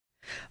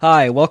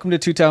Hi, welcome to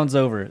Two Towns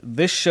Over.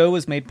 This show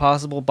is made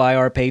possible by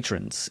our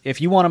patrons. If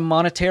you want to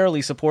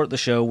monetarily support the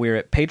show, we're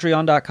at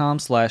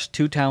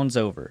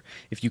patreon.com/twotowns-over.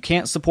 If you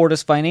can't support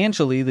us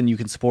financially, then you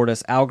can support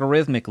us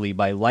algorithmically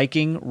by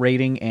liking,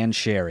 rating, and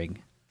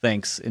sharing.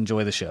 Thanks.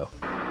 Enjoy the show.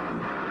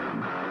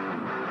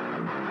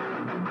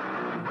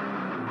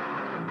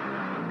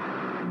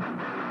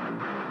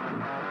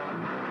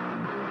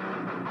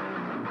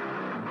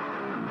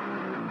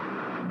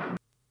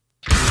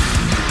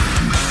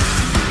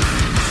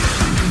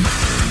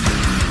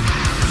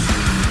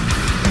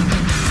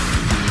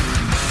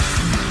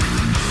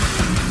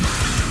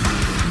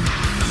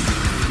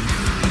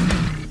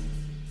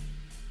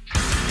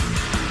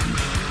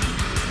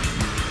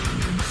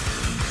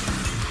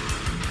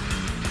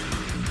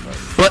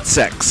 Butt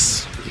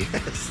sex.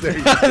 Yes, there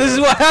you go. This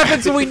is what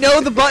happens when we know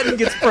the button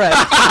gets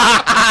pressed.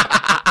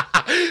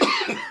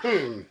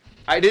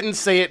 I didn't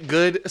say it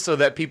good so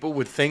that people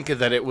would think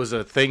that it was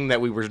a thing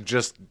that we were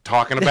just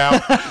talking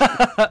about,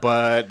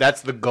 but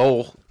that's the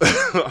goal.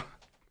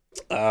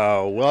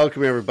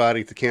 Welcome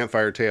everybody to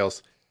Campfire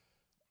Tales.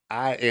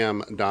 I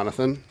am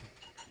Donathan.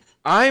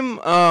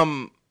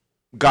 I'm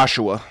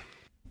Joshua.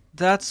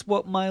 That's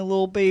what my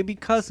little baby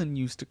cousin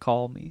used to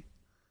call me.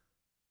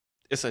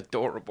 It's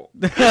adorable.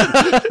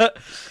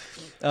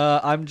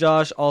 I'm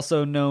Josh,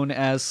 also known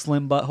as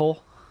Slim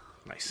Butthole.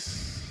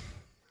 Nice.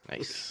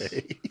 You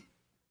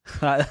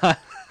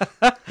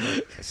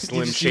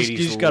Slim just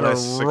Shady's gotta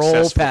less roll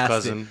successful past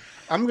cousin.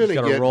 I'm gonna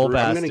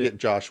it. get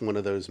Josh one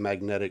of those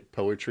magnetic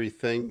poetry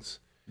things.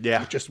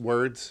 Yeah. With just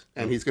words,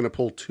 and he's gonna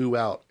pull 2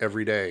 out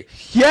every day.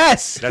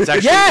 Yes! That's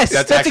actually- yes!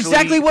 that's That's actually-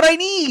 exactly what I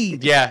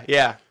need!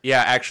 Yeah.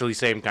 Actually,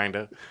 same kind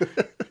of.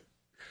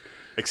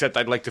 Except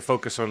I'd like to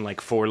focus on like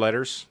 4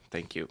 letters.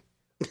 Thank you.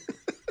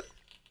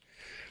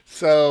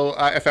 So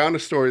I found a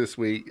story this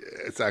week.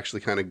 It's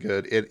actually kind of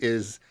good. It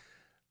is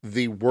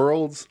the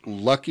world's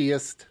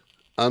luckiest,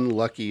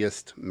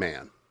 unluckiest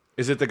man.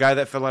 Is it the guy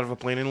that fell out of a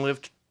plane and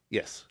lived?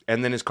 Yes.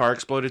 And then his car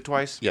exploded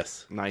twice?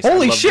 Yes. Nice. I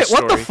Holy love shit, this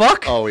what the story.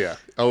 fuck? Oh yeah.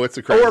 Oh, it's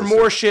a crazy. Or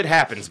more shit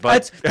happens,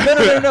 but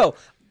No.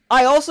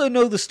 I also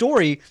know the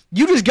story.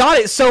 You just got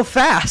it so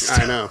fast.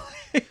 I know.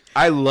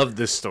 I love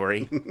this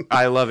story.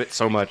 I love it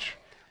so much.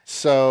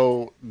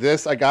 So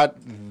I got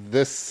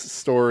this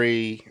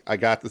story. I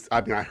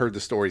heard the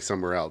story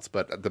somewhere else,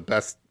 but the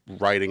best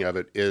writing of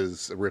it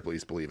is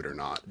Ripley's Believe It or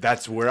Not.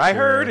 That's where I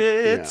heard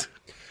it. Yeah.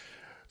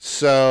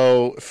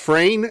 So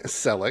Frane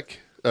Selak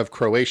of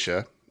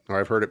Croatia, or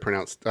I've heard it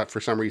pronounced, for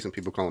some reason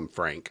people call him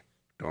Frank.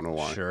 Don't know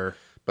why. Sure.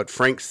 But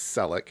Frane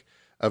Selak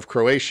of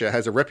Croatia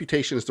has a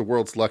reputation as the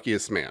world's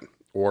luckiest man,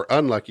 or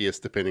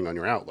unluckiest depending on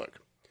your outlook.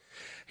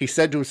 He's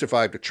said to have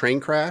survived a train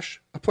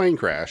crash, a plane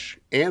crash,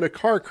 and a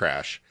car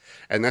crash,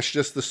 and that's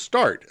just the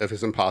start of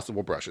his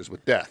impossible brushes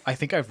with death. I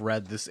think I've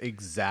read this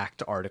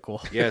exact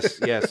article. Yes.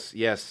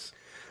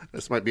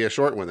 This might be a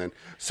short one then.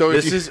 So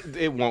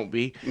It won't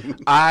be.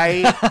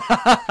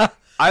 I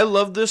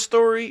love this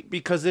story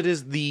because it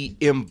is the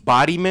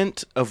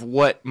embodiment of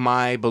what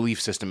my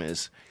belief system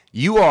is.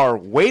 You are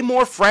way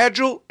more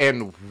fragile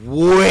and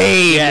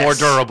way more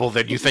durable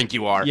than you think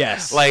you are.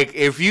 Yes. Like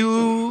if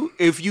you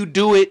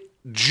do it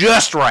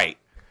just right,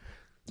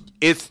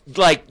 it's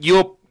like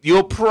you'll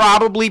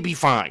probably be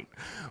fine.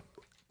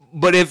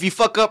 But if you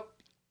fuck up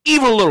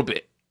even a little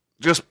bit,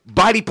 just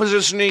body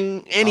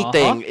positioning,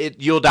 anything,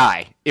 you'll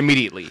die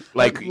immediately.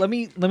 Like let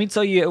me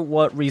tell you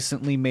what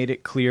recently made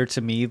it clear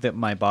to me that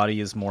my body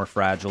is more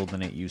fragile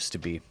than it used to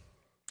be.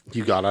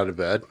 you got out of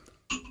bed.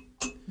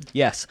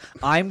 Yes,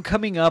 I'm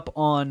coming up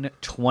on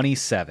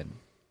 27.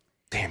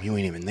 damn, you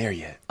ain't even there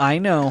yet. I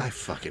know. I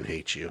fucking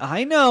hate you.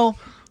 I know.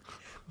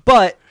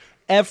 But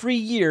every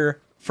year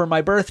for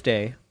my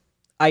birthday,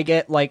 I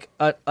get like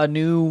a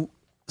new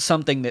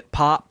something that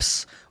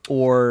pops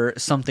or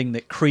something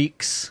that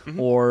creaks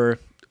or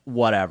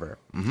whatever.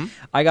 Mm-hmm.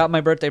 I got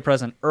my birthday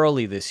present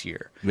early this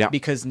year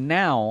because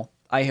now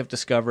I have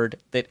discovered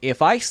that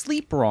if I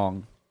sleep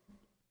wrong,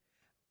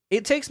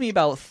 it takes me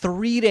about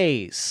 3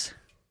 days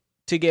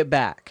to get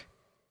back.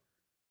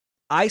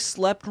 I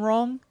slept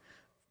wrong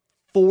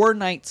 4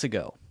 nights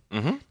ago.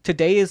 Mm-hmm.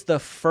 Today is the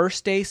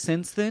first day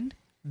since then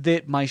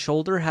that my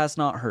shoulder has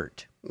not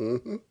hurt.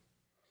 Mm-hmm.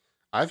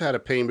 I've had a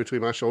pain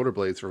between my shoulder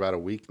blades for about a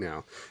week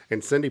now.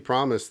 And Cindy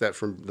promised that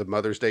from the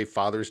Mother's Day,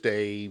 Father's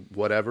Day,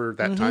 whatever,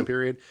 that time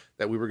period,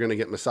 that we were going to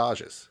get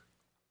massages.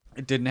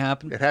 It didn't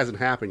happen? It hasn't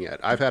happened yet.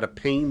 I've had a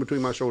pain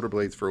between my shoulder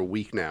blades for a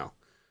week now.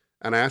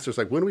 And I asked her, I was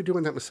like, when are we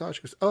doing that massage?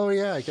 She goes, oh,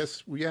 yeah, I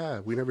guess, yeah,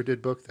 we never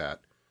did book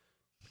that.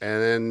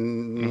 And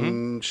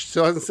then she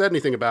still hasn't said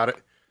anything about it.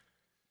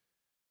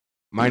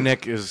 My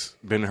neck has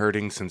been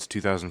hurting since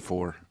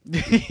 2004.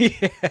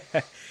 Yeah.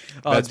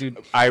 Oh, dude.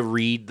 I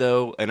read,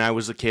 though, and I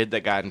was a kid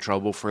that got in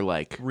trouble for,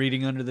 like...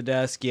 Reading under the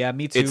desk. Yeah,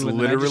 me too. It's and then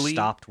I just literally-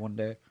 stopped one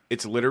day.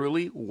 It's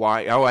literally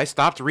why... Oh, I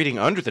stopped reading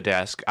under the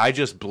desk. I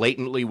just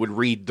blatantly would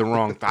read the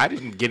wrong... I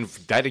didn't give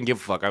a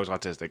fuck. I was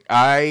autistic.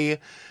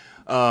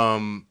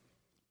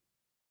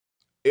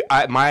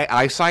 My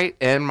eyesight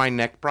and my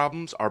neck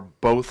problems are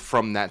both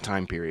from that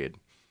time period.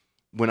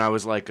 when I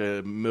was like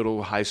a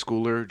middle high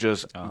schooler,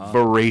 just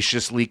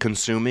voraciously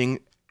consuming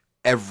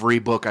every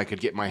book I could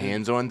get my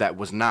hands on that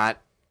was not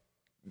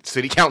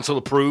city council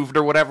approved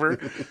or whatever.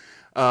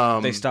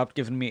 They stopped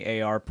giving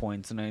me AR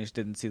points, and I just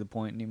didn't see the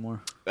point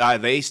anymore.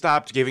 They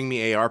stopped giving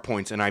me AR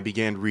points, and I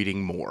began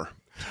reading more.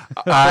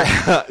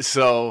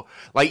 So,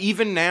 like,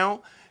 even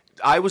now,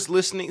 I was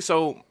listening.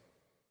 So,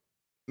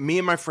 me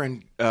and my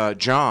friend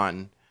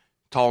John,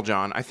 Tall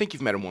John, I think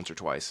you've met him once or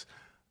twice.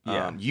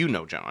 Yeah. You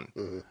know John.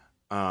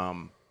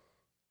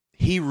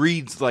 He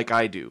reads like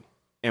I do,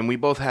 and we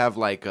both have,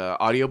 like,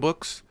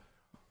 audiobooks.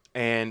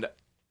 And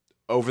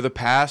over the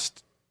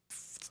past,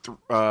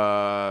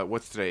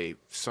 what's today?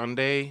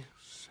 Sunday?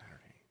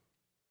 Saturday?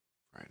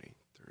 Friday?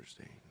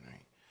 Thursday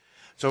night?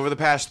 So over the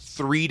past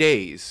 3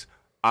 days,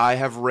 I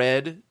have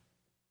read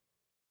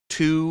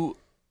two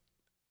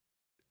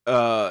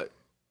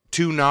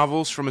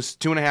novels from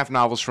 2.5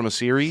 novels from a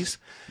series,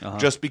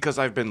 just because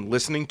I've been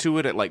listening to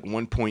it at like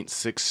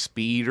 1.6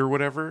 speed or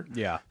whatever.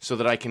 Yeah. So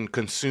that I can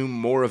consume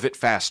more of it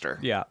faster.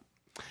 Yeah.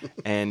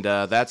 And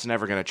that's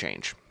never going to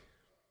change.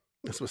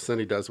 That's what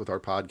Cindy does with our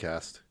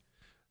podcast.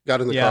 Got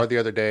in the Yeah. car the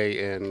other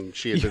day, and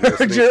she had You been heard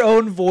listening. your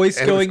own voice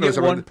And going at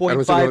and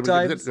 1.5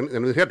 times.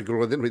 And we had to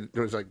go. Then it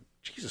was like,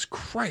 Jesus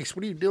Christ,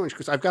 what are you doing?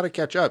 Because I've got to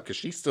catch up because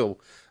she's still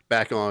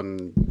back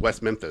on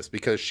West Memphis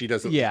because she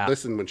doesn't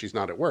listen when she's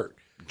not at work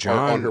or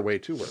on her way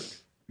to work.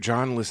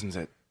 John listens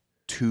at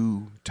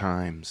 2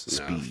 times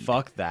speed.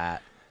 Fuck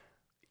that.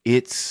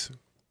 It's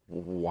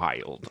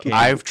wild. Okay.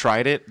 I've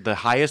tried it. The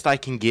highest I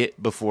can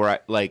get before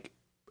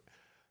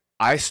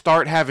I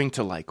start having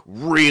to like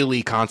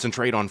really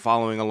concentrate on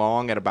following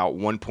along at about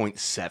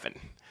 1.7.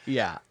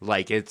 Yeah.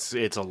 Like it's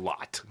a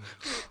lot.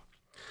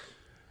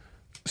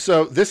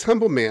 So this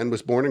humble man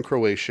was born in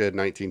Croatia in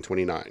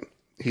 1929.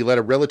 He led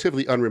a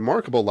relatively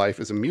unremarkable life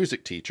as a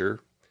music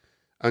teacher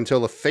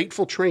until a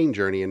fateful train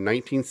journey in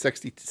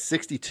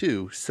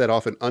 1962 set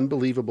off an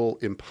unbelievable,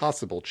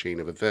 impossible chain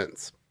of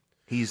events.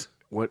 He's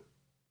what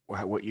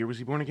year was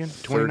he born again?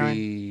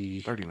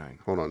 29? 39.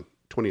 Hold on.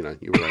 29.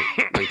 You were right.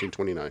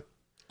 1929.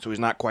 So he's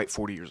not quite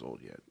 40 years old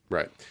yet.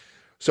 Right.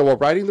 So while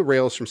riding the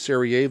rails from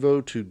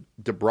Sarajevo to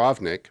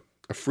Dubrovnik,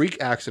 a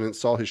freak accident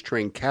saw his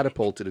train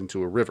catapulted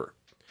into a river.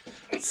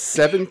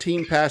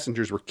 17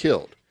 passengers were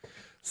killed.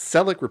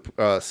 Selak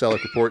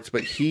reports,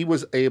 but he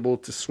was able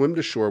to swim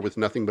to shore with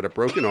nothing but a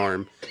broken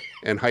arm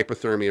and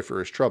hypothermia for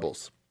his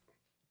troubles.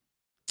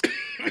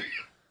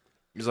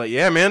 He's like,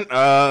 yeah, man.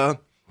 I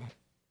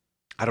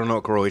don't know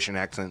a Croatian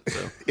accent.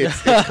 So.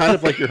 It's kind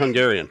of like you're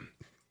Hungarian.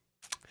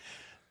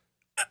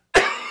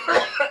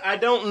 I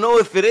don't know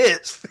if it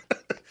is.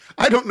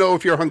 I don't know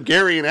if your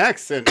Hungarian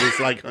accent is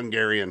like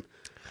Hungarian.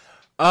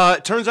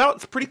 It turns out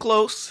it's pretty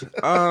close.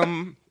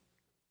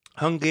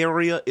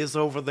 Hungary is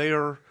over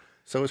there.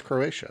 So is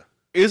Croatia.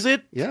 Is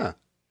it? Yeah.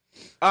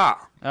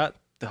 The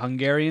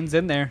Hungarian's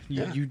in there.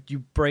 Yeah. You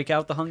break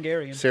out the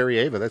Hungarian.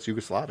 Sarajevo, that's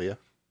Yugoslavia.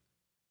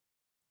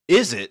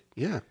 Is it?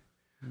 Yeah.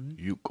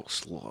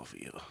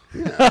 Yugoslavia.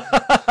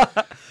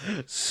 Yeah.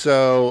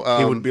 So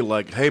He would be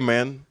like, hey,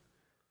 man,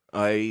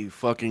 I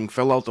fucking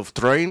fell out of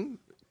train.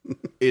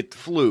 It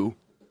flew.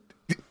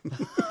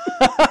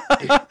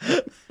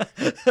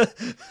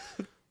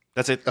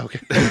 That's it. Okay.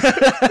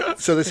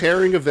 So this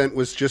harrowing event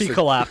was just He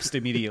collapsed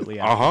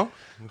immediately.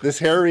 This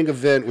harrowing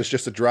event was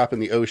just a drop in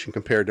the ocean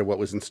compared to what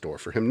was in store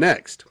for him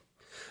next.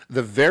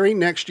 The very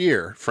next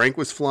year, Frank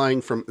was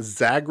flying from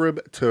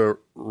Zagreb to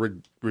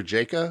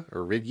Rijeka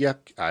or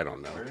Rijeka. I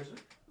don't know. Where is it?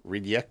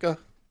 Rijeka?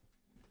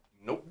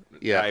 Nope.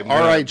 Yeah,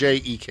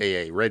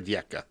 Rijeka,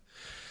 Rijeka.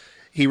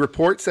 He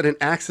reports that an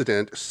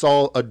accident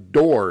saw a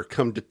door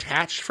come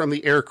detached from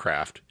the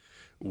aircraft,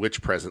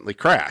 which presently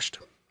crashed.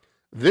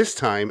 This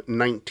time,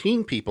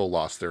 19 people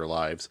lost their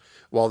lives,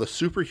 while the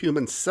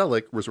superhuman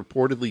Selak was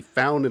reportedly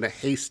found in a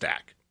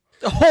haystack.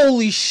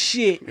 Holy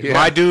shit. Yeah.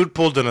 My dude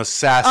pulled an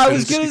Assassin's I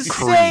was going to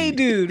say,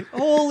 dude.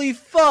 Holy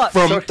fuck.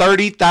 From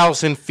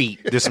 30,000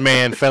 feet, this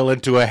man fell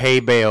into a hay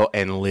bale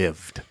and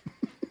lived.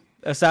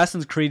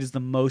 Assassin's Creed is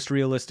the most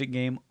realistic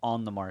game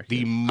on the market.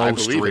 The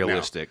most believe it now.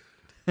 realistic.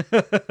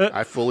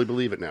 I fully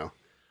believe it now.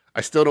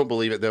 I still don't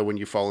believe it, though, when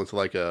you fall into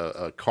like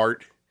a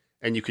cart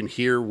and you can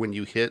hear when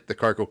you hit the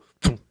cart go...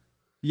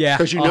 Yeah.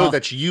 Because you know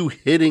that's you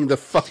hitting the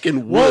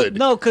fucking Well, wood.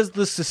 no, because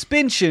the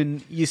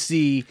suspension, you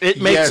see...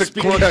 It makes Yes, a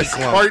because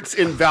clunky. carts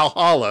in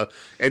Valhalla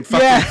and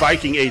fucking Yeah.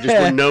 Viking ages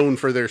were known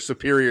for their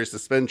superior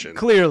suspension.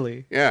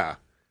 Clearly. Yeah.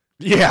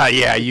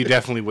 Yeah, you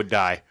definitely would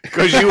die.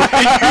 Because you would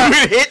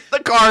hit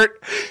the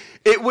cart,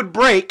 it would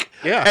break,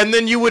 Yeah. and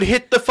then you would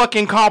hit the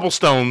fucking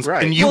cobblestones,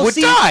 Right. and you Well, would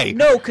see, die.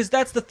 No, because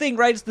that's the thing,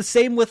 right? It's the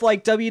same with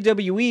like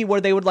WWE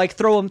where they would like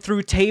throw them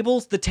through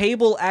tables. The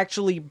table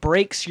actually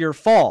breaks your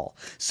fall.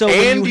 So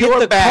when And you hit your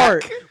the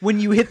back.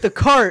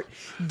 cart,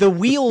 the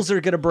wheels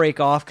are going to break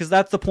off because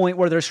that's the point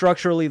where they're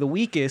structurally the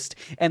weakest,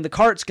 and the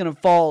cart's going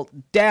to fall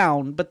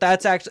down. But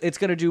that's actually it's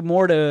going to do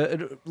more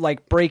to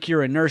like break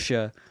your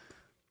inertia.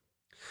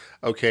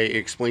 Okay,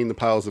 explain the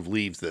piles of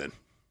leaves then.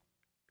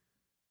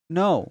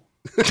 No.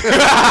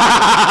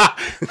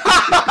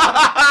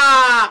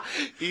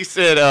 He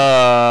said,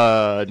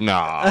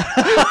 nah.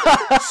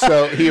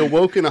 So he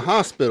awoke in a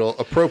hospital,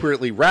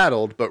 appropriately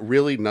rattled, but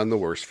really none the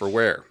worse for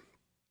wear.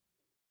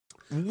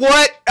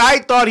 What? I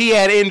thought he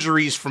had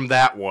injuries from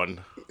that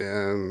one.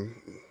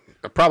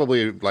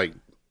 Probably like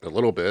a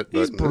little bit.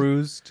 He's but,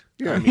 bruised.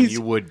 Yeah, I mean,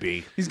 you would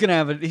be. He's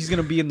gonna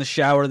be in the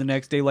shower the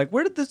next day. Like,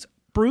 where did this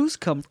bruise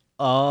come from?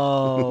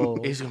 Oh,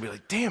 He's gonna be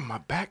like, damn, my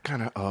back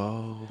kind of.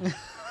 Oh.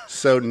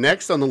 So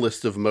next on the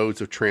list of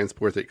modes of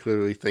transport that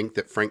clearly think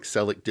that Frane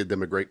Selak did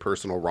them a great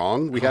personal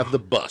wrong, we have the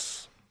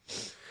bus.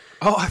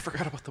 Oh, I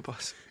forgot about the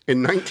bus. In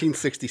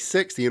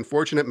 1966, the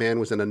unfortunate man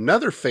was in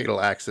another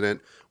fatal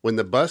accident when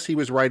the bus he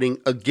was riding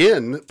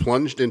again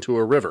plunged into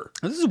a river.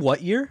 this is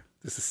what year?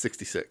 This is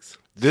 66.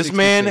 This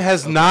man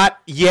has not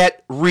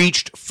yet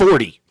reached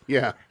 40.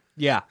 Yeah.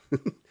 Yeah.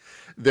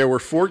 There were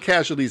 4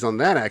 casualties on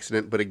that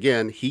accident, but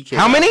again, he came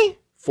How out- many?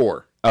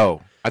 4.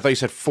 Oh, I thought you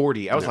said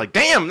 40. I was like,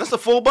 damn, that's a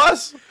full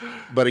bus.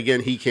 But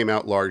again, he came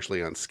out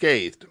largely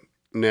unscathed.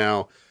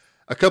 Now,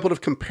 a couple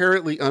of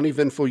comparatively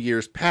uneventful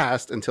years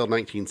passed until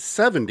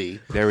 1970.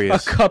 There he A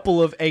is.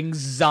 couple of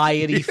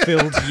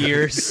anxiety-filled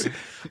years.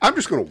 I'm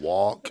just going to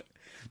walk.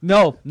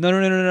 No.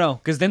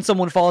 Because then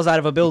someone falls out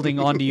of a building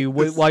onto you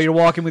while you're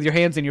walking with your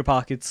hands in your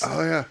pockets.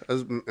 Oh, yeah. I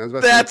was about to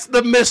That's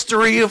the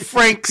mystery of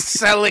Frane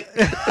Selak.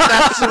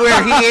 That's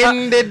where he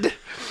ended.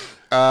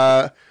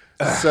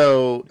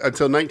 So,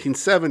 until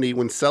 1970,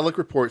 when Selak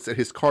reports that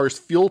his car's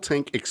fuel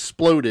tank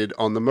exploded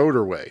on the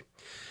motorway.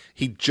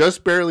 He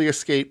just barely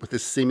escaped with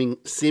his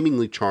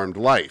seemingly charmed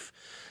life.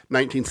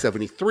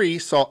 1973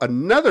 saw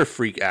another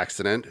freak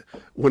accident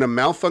when a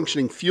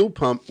malfunctioning fuel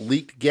pump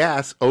leaked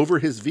gas over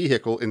his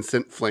vehicle and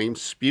sent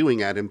flames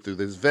spewing at him through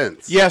his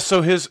vents. Yeah,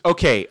 so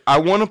I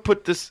want to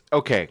put this,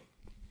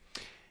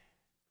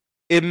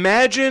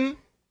 Imagine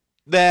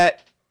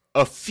that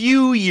a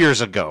few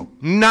years ago,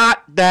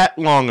 not that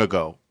long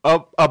ago,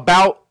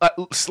 about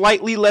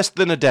slightly less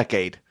than a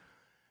decade,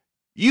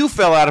 you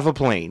fell out of a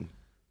plane.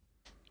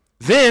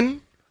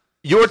 Then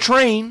your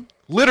train,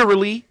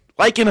 literally,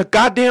 like in a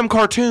goddamn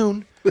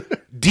cartoon,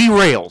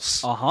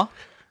 derails. Uh-huh.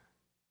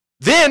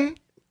 Then,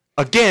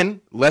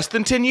 again, less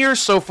than 10 years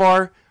so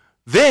far,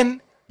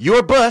 then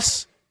your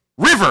bus,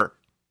 river.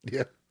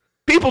 Yeah.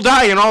 People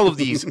die in all of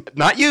these,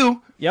 not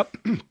you. Yep.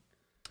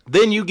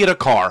 Then you get a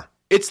car.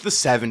 It's the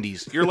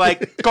 70s. You're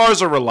like,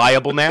 cars are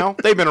reliable now.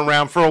 They've been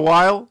around for a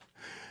while.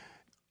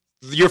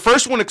 Your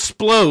first one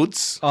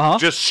explodes,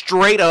 just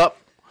straight up.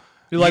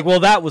 You're like, well,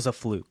 that was a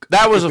fluke.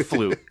 That was a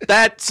fluke.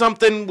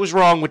 Something was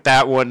wrong with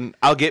that one.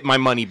 I'll get my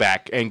money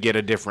back and get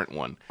a different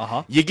one.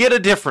 You get a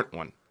different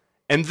one.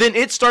 And then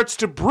it starts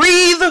to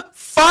breathe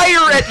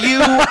fire at you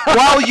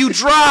while you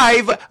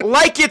drive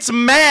like it's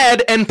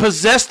mad and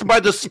possessed by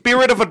the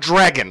spirit of a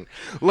dragon.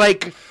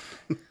 Like,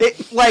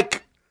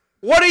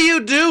 what do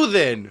you do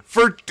then?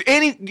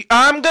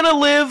 I'm going to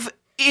live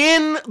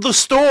in the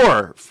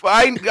store.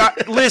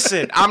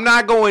 Listen, I'm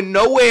not going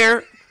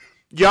nowhere.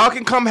 Y'all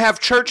can come have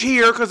church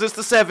here because it's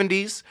the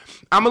 70s.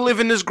 I'm going to live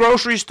in this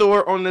grocery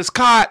store on this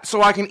cot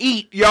so I can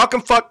eat. Y'all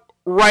can fuck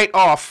right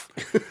off.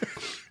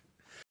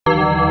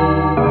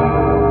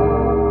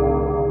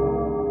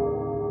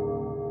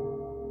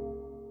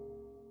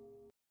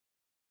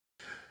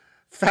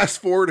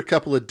 Fast forward a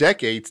couple of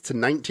decades to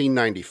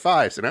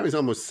 1995, so now he's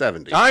almost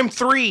 70. I'm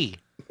 3.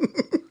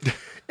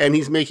 And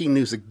he's making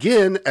news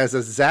again as a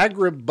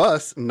Zagreb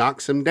bus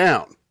knocks him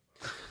down.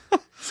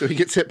 So he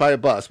gets hit by a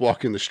bus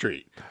walking the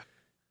street.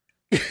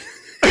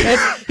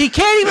 He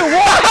can't even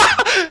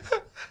walk.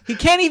 He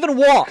can't even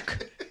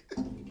walk.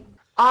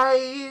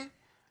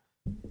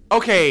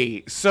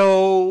 Okay,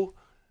 so...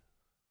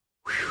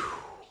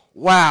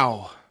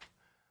 Wow.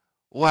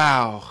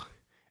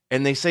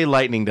 And they say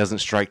lightning doesn't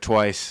strike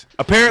twice.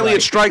 Apparently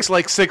it strikes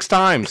like 6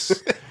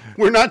 times.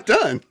 We're not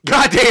done.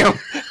 Goddamn.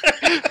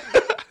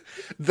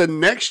 The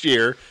next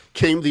year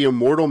came the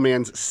immortal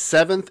man's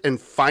 7th and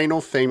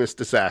final famous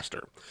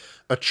disaster.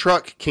 A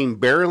truck came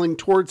barreling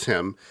towards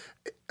him,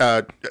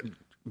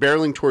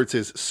 barreling towards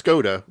his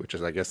Skoda, which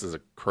I guess is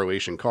a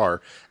Croatian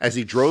car, as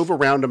he drove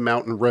around a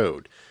mountain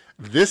road.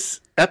 This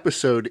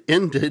episode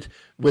ended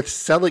with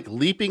Selak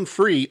leaping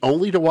free,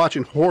 only to watch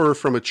in horror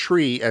from a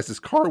tree as his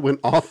car went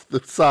off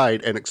the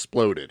side and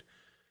exploded.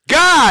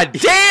 God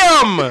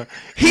damn!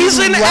 He's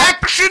an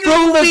action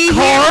movie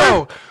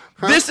hero.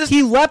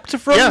 He leapt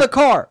from the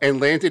car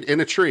and landed in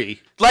a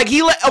tree. Like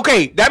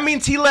that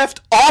means he left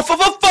off of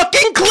a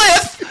fucking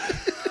cliff.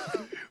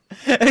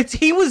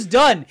 He was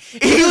done.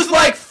 He was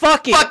like,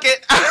 fuck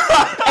it.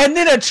 And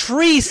then a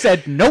tree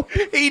said, nope.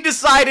 He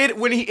decided in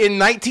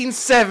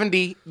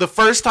 1970, the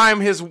first time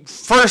his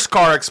first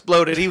car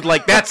exploded, he was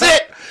like, that's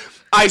it.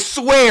 I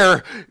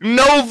swear,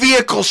 no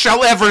vehicle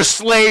shall ever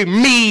slay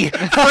me,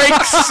 Frane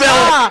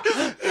Selak.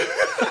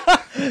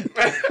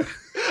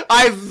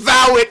 I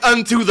vow it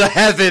unto the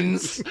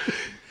heavens.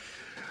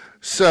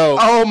 So,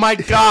 oh my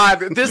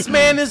God, this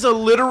man is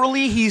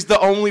he's the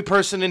only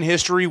person in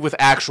history with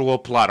actual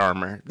plot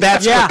armor.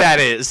 That's what that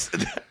is.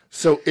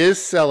 So is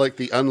Selak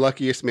the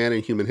unluckiest man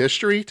in human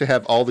history to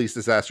have all these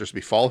disasters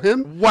befall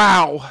him?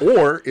 Wow.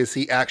 Or is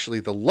he actually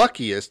the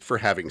luckiest for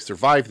having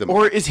survived them?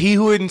 Or is he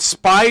who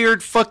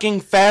inspired fucking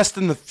Fast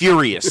and the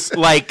Furious?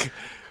 Like,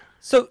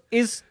 So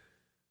is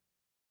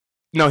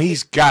no,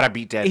 he's got to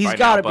be dead. he's by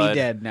got to now, be bud.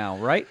 dead now,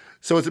 right?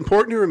 So it's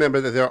important to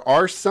remember that there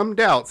are some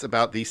doubts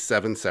about these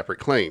 7 separate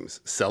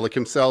claims. Selak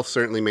himself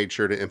certainly made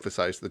sure to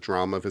emphasize the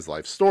drama of his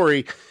life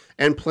story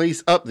and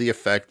plays up the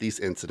effect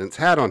these incidents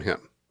had on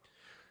him.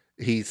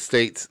 He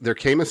states, "There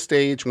came a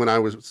stage when I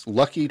was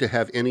lucky to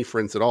have any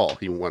friends at all,"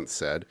 he once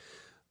said.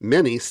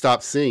 "Many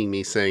stopped seeing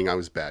me, saying I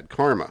was bad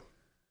karma."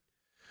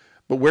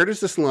 But where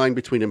does this line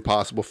between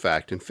impossible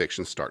fact and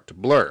fiction start to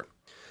blur?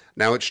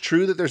 Now, it's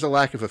true that there's a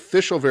lack of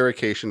official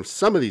verification of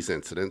some of these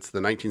incidents,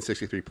 the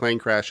 1963 plane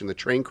crash and the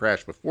train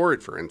crash before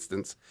it, for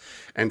instance,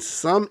 and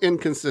some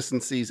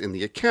inconsistencies in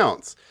the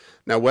accounts.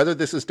 Now, whether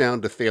this is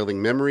down to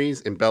failing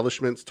memories,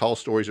 embellishments, tall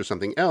stories, or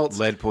something else,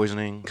 Lead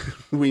poisoning.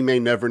 we may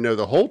never know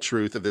the whole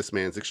truth of this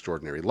man's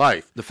extraordinary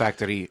life. The fact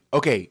that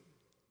okay,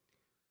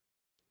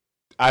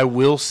 I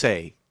will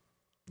say,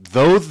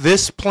 though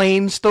this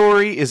plane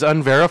story is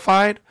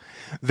unverified,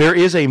 there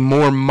is a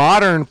more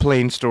modern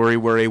plane story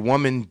where a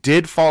woman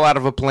did fall out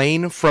of a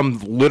plane from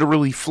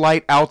literally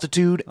flight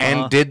altitude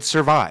and did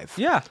survive.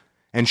 Yeah.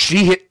 And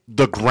she hit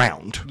the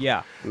ground.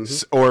 Yeah.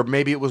 Or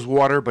maybe it was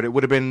water, but it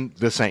would have been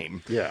the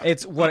same. Yeah.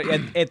 It's what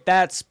at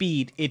that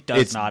speed it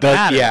does not the-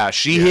 matter. Yeah,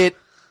 she hit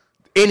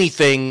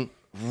anything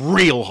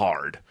real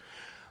hard.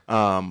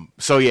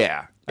 So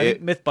yeah. I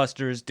think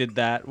Mythbusters did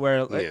that,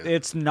 where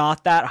it's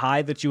not that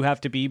high that you have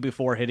to be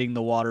before hitting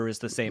the water is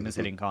the same as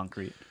hitting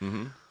concrete.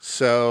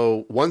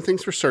 So one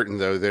thing's for certain,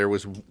 though, there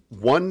was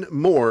one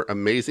more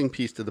amazing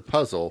piece to the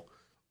puzzle,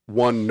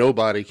 one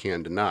nobody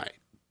can deny.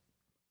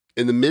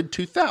 In the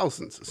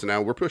mid-2000s, so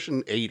now we're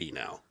pushing 80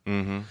 now,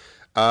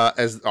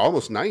 as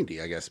almost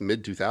 90, I guess,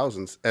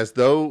 mid-2000s, as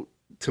though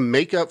to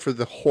make up for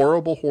the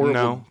horrible...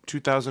 No,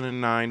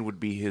 2009 would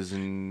be his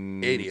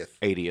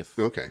 80th.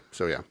 Okay,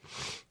 so yeah.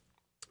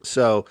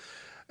 So,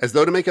 as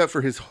though to make up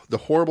for the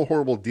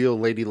horrible deal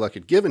Lady Luck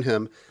had given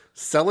him,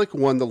 Selak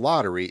won the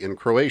lottery in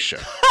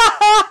Croatia.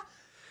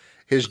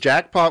 His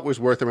jackpot was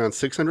worth around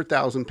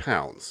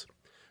 £600,000.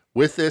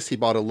 With this, he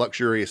bought a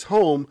luxurious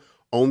home,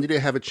 only to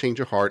have a change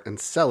of heart and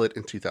sell it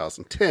in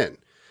 2010.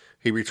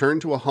 He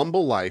returned to a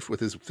humble life with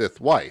his 5th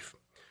wife,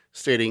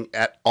 stating,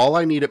 "All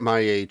I need at my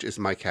age is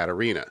my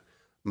Katerina.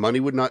 Money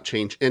would not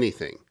change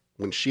anything.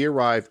 When she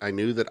arrived, I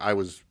knew that I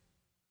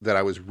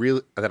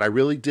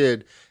really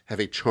did have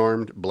a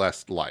charmed,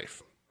 blessed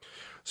life."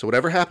 So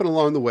whatever happened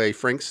along the way,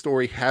 Frank's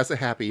story has a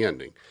happy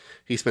ending.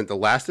 He spent the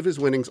last of his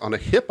winnings on a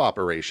hip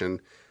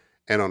operation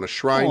and on a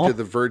shrine to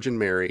the Virgin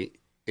Mary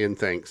in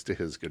thanks to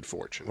his good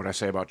fortune. What I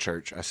say about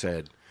church, I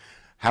said,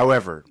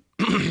 however,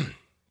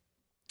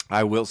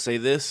 I will say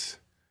this.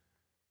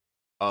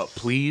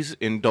 Please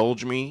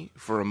indulge me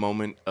for a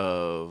moment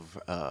of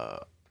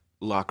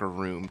locker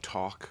room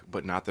talk,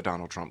 but not the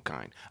Donald Trump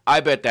kind.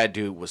 I bet that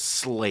dude was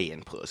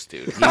slaying puss,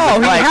 dude. He was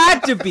He had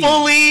to be.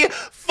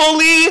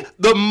 fully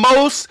the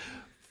most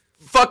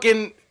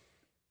fucking...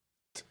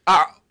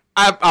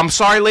 I'm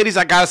sorry, ladies,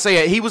 I gotta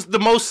say it. He was the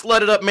most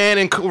slutted up man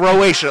in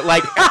Croatia.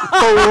 Like,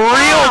 for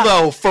real,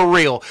 though, for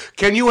real.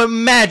 Can you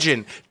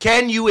imagine if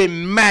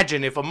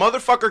a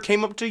motherfucker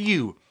came up to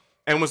you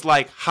and was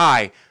like,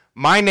 "Hi,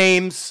 my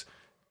name's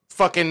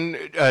fucking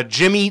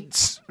Jimmy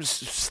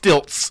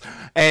Stilts,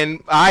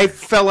 and I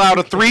fell out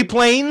of 3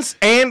 planes,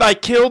 and I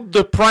killed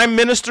the Prime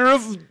Minister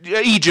of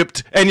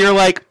Egypt," and you're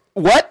like,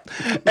 "What?"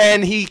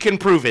 And he can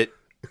prove it.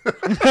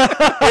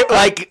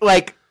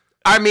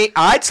 I mean,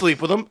 I'd sleep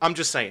with him. I'm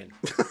just saying.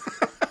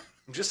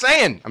 I'm just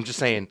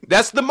saying.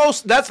 That's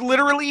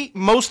literally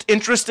most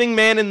interesting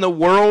man in the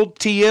world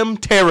TM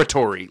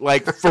territory.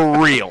 Like, for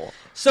real.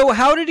 So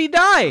how did he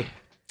die?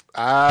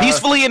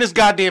 Peacefully in his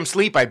goddamn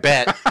sleep, I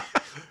bet.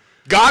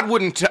 God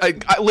wouldn't...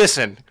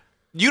 listen,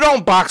 you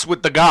don't box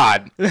with the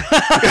God.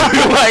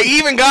 Like,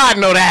 even God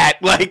know that.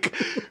 Like...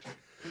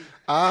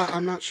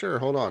 I'm not sure.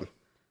 Hold on.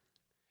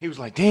 He was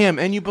like, "Damn,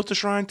 and you built a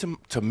shrine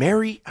to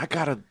Mary? I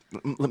gotta,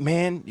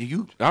 man,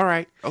 you, all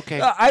right,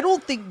 okay." I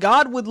don't think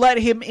God would let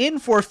him in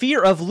for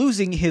fear of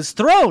losing his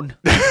throne.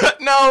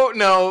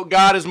 No,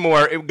 God's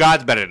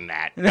better than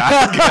that.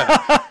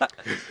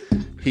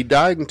 He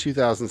died in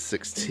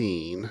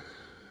 2016.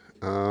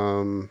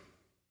 God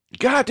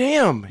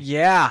damn.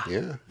 Yeah.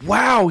 Yeah.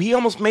 Wow, he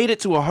almost made it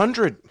to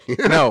 100.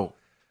 No,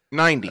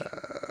 90.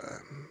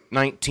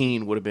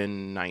 19 would have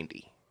been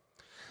 90.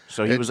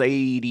 So he was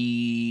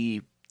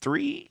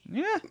 83?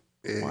 Yeah.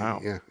 Wow.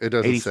 Yeah, it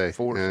doesn't say.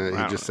 84.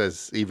 He just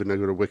says, even though I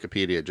go to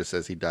Wikipedia, it just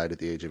says he died at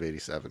the age of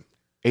 87.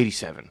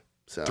 87.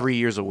 So 3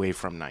 years away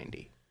from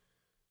 90.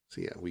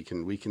 So yeah, we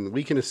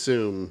can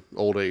assume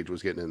old age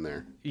was getting in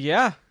there.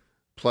 Yeah.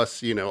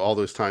 Plus, all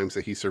those times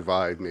that he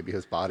survived, maybe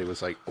his body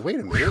was like, "Oh, wait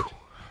a minute.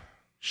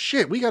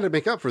 Shit, we got to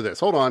make up for this.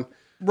 Hold on."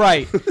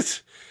 Right.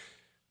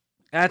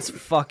 That's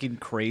fucking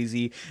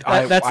crazy.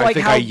 I Like think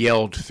how I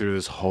yelled through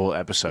this whole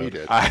episode. You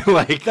did. I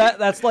like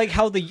that's like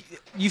how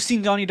you've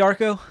seen Donnie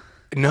Darko?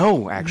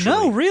 No, actually.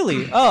 No,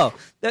 really. Oh,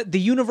 the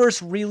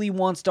universe really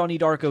wants Donnie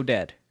Darko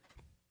dead.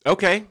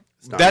 Okay.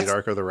 Donnie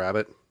Darko the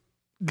rabbit.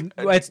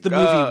 It's the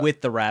movie with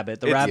the rabbit.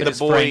 The rabbit is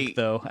Frank,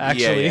 though.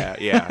 Actually,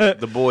 yeah.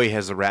 The boy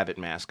has a rabbit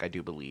mask, I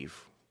do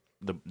believe.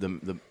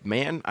 The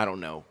man, I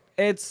don't know.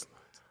 It's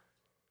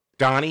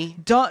Donnie.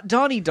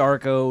 Donnie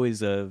Darko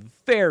is a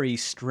very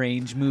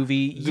strange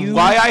movie.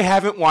 Why I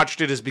haven't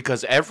watched it is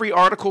because every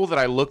article that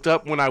I looked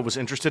up when I was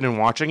interested in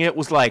watching it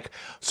was like,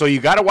 so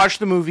you got to watch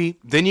the movie,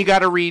 then you got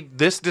to read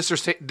this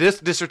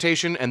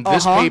dissertation and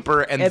this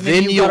paper, and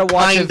then you'll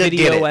watch a kind of get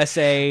video it.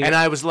 essay. And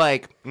I was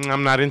like,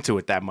 I'm not into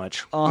it that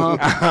much.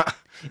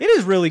 It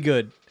is really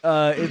good.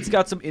 It's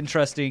got some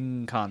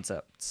interesting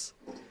concepts.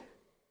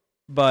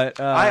 But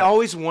I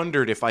always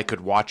wondered if I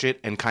could watch it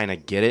and kind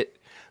of get it,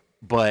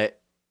 but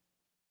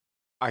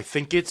I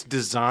think it's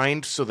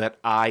designed so that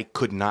I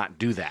could not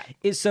do that.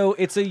 So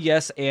it's a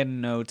yes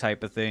and no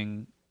type of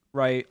thing,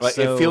 right?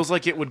 It feels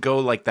like it would go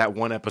like that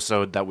one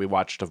episode that we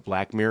watched of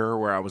Black Mirror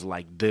where I was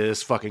like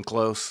this fucking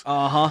close.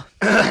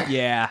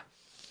 Yeah.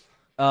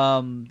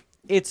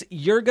 It's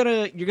you're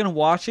gonna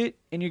watch it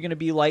and you're gonna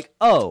be like,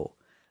 oh,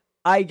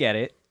 I get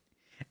it.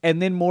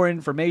 And then more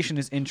information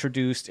is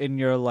introduced and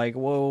you're like,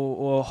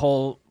 whoa,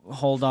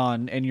 hold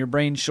on. And your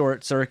brain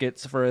short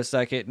circuits for a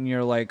second and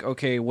you're like,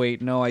 okay,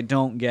 wait, no, I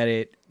don't get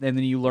it. And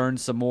then you learn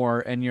some more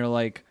and you're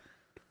like,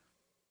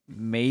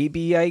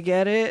 maybe I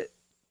get it.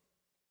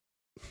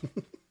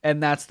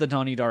 And that's the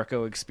Donnie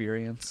Darko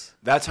experience.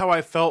 That's how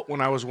I felt when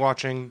I was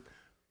watching.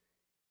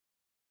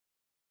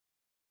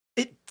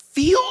 It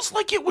feels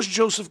like it was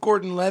Joseph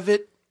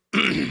Gordon-Levitt.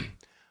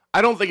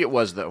 I don't think it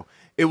was, though.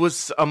 It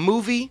was a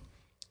movie.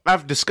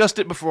 I've discussed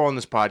it before on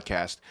this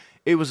podcast.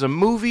 It was a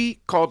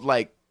movie called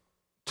like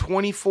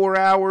 24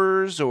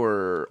 Hours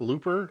or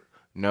Looper?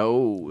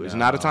 No, it was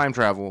not a time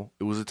travel.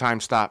 It was a time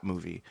stop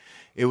movie.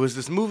 It was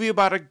this movie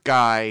about a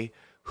guy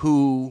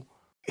who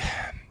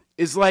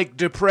is like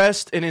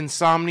depressed and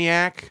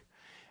insomniac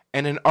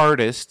and an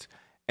artist,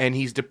 and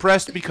he's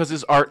depressed because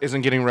his art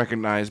isn't getting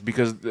recognized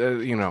because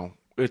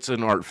it's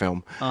an art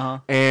film.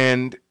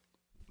 And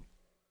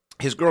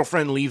his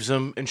girlfriend leaves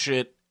him and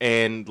shit,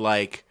 and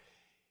like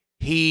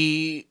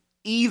he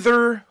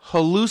either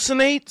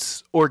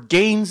hallucinates or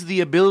gains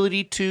the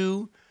ability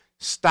to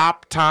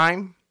stop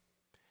time.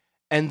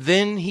 And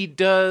then he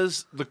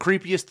does the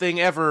creepiest thing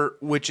ever,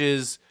 which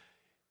is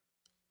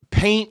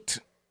paint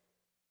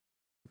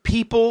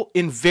people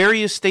in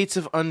various states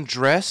of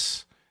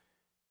undress,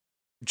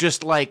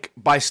 just like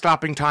by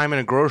stopping time in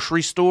a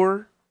grocery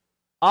store.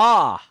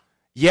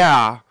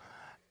 Yeah.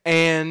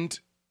 And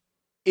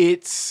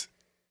it's...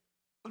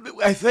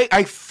 I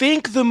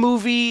think the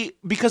movie,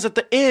 because at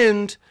the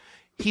end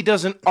he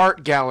does an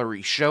art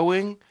gallery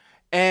showing,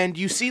 and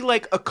you see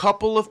like a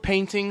couple of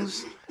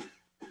paintings,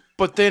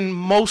 but then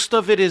most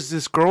of it is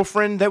this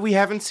girlfriend that we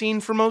haven't seen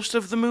for most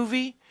of the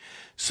movie.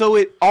 So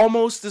it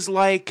almost is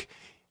like,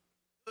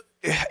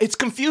 it's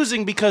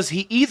confusing because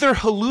he either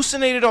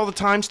hallucinated all the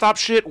time stop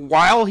shit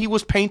while he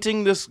was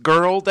painting this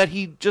girl that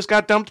he just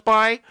got dumped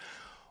by,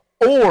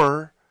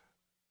 or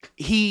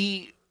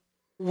he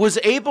was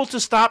able to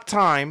stop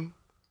time,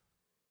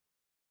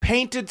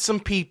 painted some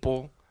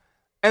people,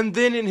 and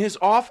then in his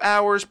off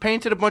hours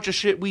painted a bunch of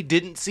shit we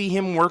didn't see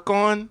him work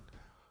on.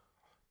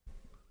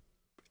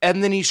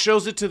 And then he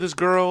shows it to this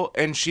girl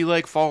and she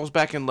like falls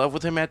back in love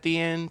with him at the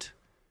end.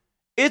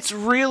 It's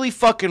really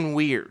fucking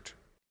weird.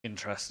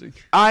 Interesting.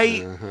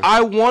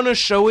 I want to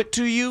show it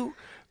to you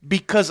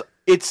because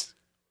it's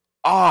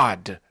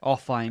odd. I'll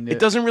find it. It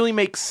doesn't really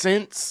make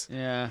sense.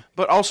 Yeah.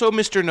 But also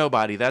Mr.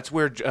 Nobody. That's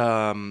where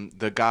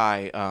the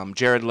guy,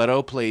 Jared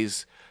Leto,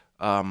 plays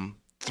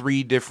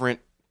three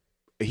different...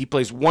 He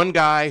plays one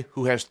guy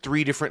who has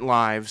three different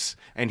lives,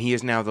 and he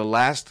is now the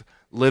last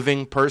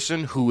living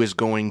person who is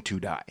going to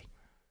die.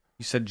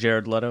 You said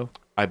Jared Leto?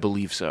 I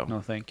believe so. No,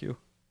 thank you.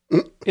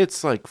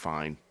 It's like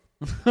fine.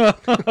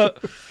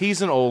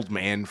 He's an old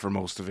man for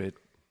most of it.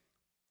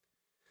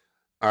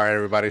 All right,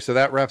 everybody. So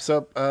that wraps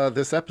up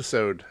this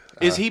episode.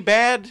 Is he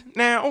bad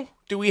now?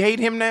 Do we hate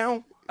him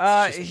now?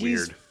 He's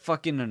weird.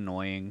 fucking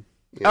annoying.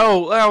 Yeah.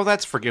 Oh,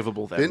 that's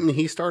forgivable then. Didn't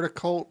he start a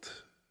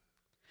cult?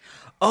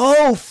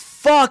 Oh,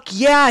 fuck.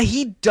 Yeah,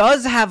 he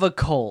does have a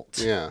cult.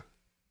 Yeah.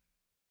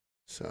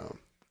 So.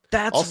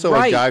 That's also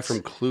right. a guy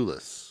from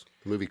Clueless.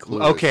 The movie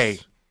Clueless. Okay.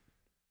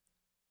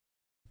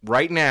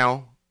 Right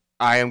now,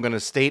 I am going to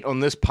state on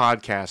this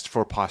podcast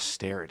for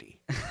posterity.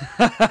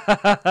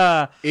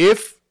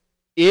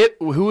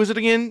 Who is it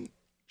again?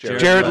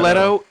 Jared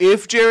Leto.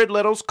 If Jared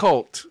Leto's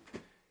cult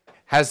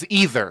has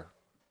either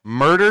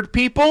murdered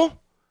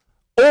people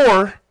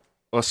or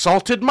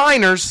assaulted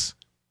minors,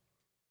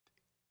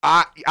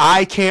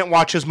 I can't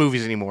watch his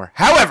movies anymore.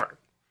 However,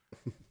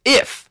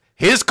 if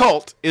his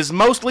cult is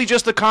mostly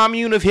just a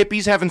commune of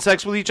hippies having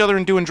sex with each other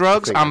and doing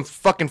drugs, I'm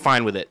fucking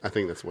fine with it. I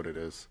think that's what it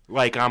is.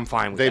 Like, I'm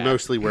fine with They that.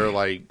 mostly wear,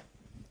 like,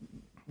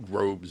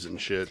 robes and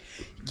shit.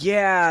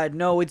 Yeah,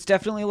 no, it's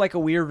definitely like a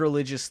weird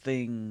religious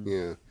thing.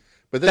 Yeah.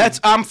 But then,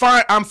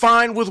 I'm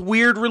fine with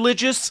weird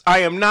religious. I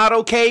am not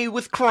okay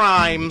with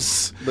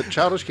crimes. But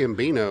Childish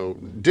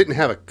Gambino didn't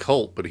have a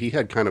cult, but he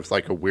had kind of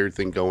like a weird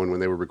thing going when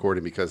they were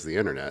recording because of the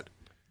internet.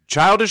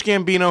 Childish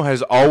Gambino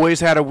has always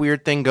had a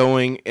weird thing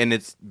going, and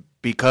it's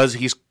because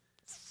he's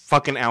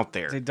fucking out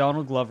there.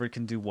 Donald Glover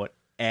can do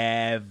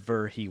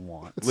whatever he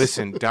wants.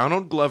 Listen,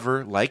 Donald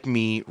Glover, like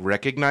me,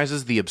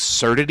 recognizes the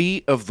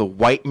absurdity of the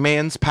white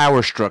man's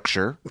power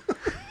structure,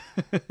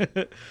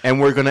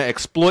 and we're going to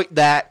exploit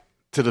that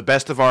to the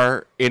best of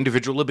our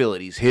individual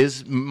abilities.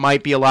 His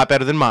might be a lot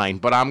better than mine,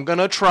 but I'm going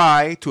to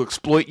try to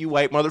exploit you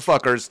white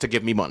motherfuckers to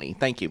give me money.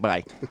 Thank you.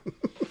 Bye.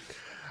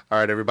 All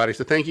right, everybody.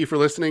 So thank you for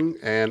listening.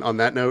 And on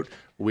that note,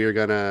 we are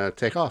going to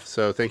take off.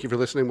 So thank you for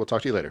listening. We'll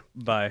talk to you later.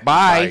 Bye. Bye.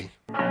 Bye.